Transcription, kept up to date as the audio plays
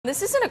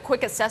This isn't a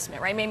quick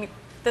assessment, right? Maybe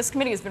this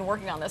committee has been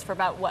working on this for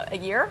about, what, a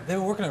year? They've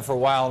been working on it for a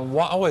while, and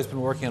Huawei's been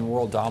working on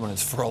world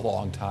dominance for a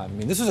long time. I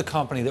mean, this is a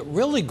company that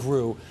really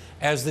grew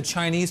as the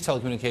Chinese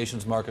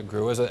telecommunications market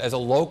grew, as a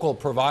local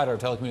provider of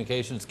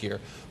telecommunications gear.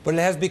 But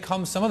it has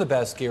become some of the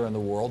best gear in the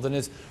world and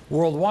is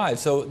worldwide.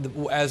 So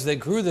as they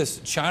grew this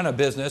China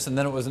business, and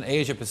then it was an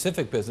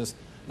Asia-Pacific business,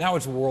 now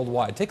it's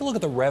worldwide. Take a look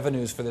at the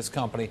revenues for this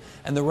company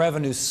and the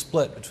revenues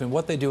split between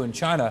what they do in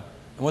China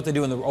and what they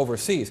do in the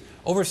overseas.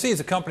 Overseas,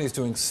 the company is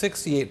doing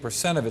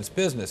 68% of its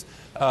business.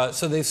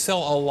 So they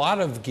sell a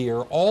lot of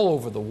gear all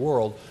over the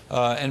world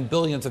and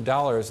billions of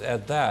dollars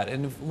at that.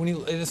 And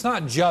it's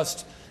not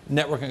just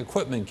networking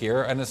equipment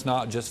gear, and it's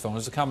not just phones.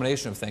 It's a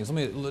combination of things.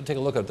 Let me take a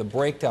look at the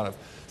breakdown of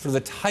sort of the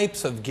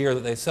types of gear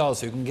that they sell,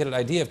 so you can get an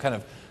idea of kind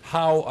of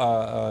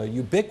how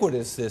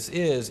ubiquitous this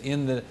is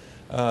in the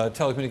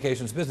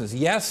telecommunications business.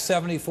 Yes,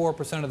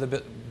 74% of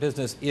the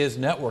business is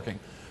networking.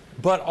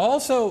 But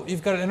also,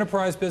 you've got an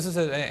enterprise business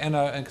and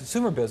a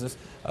consumer business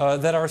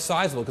that are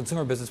sizable.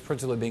 Consumer business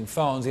principally being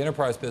phones, the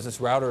enterprise business,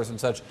 routers and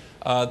such,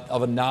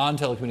 of a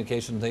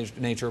non-telecommunications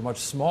nature, are much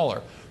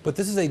smaller. But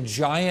this is a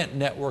giant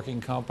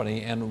networking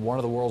company and one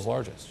of the world's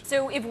largest.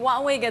 So if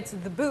Huawei gets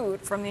the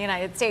boot from the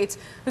United States,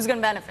 who's going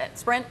to benefit?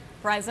 Sprint?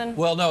 Verizon?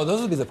 Well, no,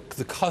 those would be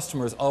the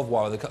customers of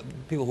Huawei, the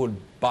people who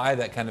would buy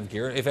that kind of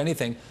gear. If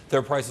anything,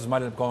 their prices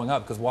might end up going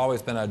up because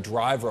Huawei's been a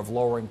driver of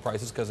lowering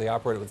prices because they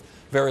operate with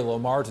very low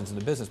margins in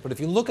the business. But if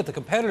you look at the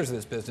competitors of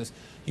this business,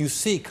 you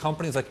see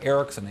companies like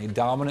Ericsson, a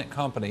dominant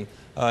company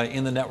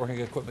in the networking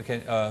equipment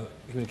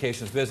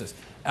communications business.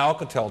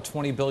 Alcatel,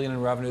 20 billion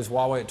in revenues,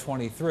 Huawei at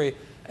 23.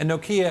 And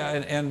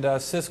Nokia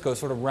and Cisco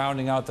sort of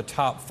rounding out the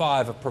top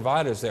 5 of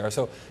providers there.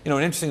 So, and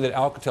interesting that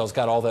Alcatel's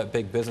got all that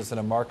big business and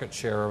a market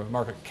share, or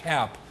market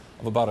cap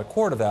of about a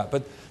quarter of that.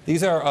 But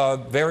these are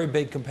very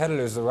big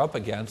competitors they're up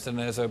against,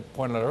 and as I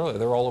pointed out earlier,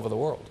 they're all over the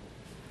world.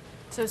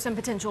 So some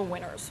potential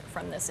winners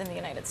from this in the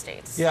United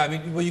States. Yeah, I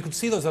mean, well, you can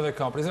see those other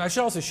companies, and I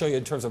should also show you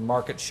in terms of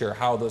market share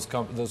how those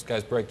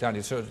guys break down.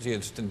 You see it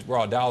just in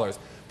raw dollars.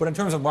 But in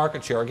terms of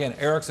market share, again,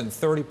 Ericsson,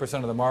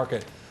 30% of the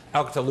market.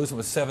 Alcatel-Lucent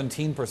was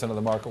 17% of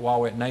the market,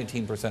 Huawei at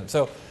 19%.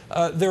 So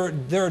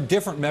there are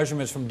different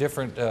measurements from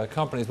different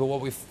companies, but what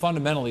we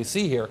fundamentally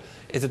see here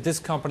is that this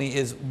company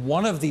is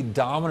one of the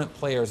dominant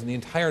players in the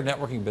entire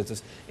networking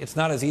business. It's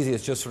not as easy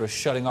as just sort of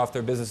shutting off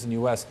their business in the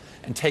U.S.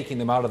 and taking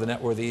them out of the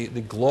network, the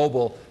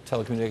global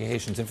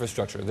telecommunications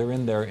infrastructure. They're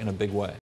in there in a big way.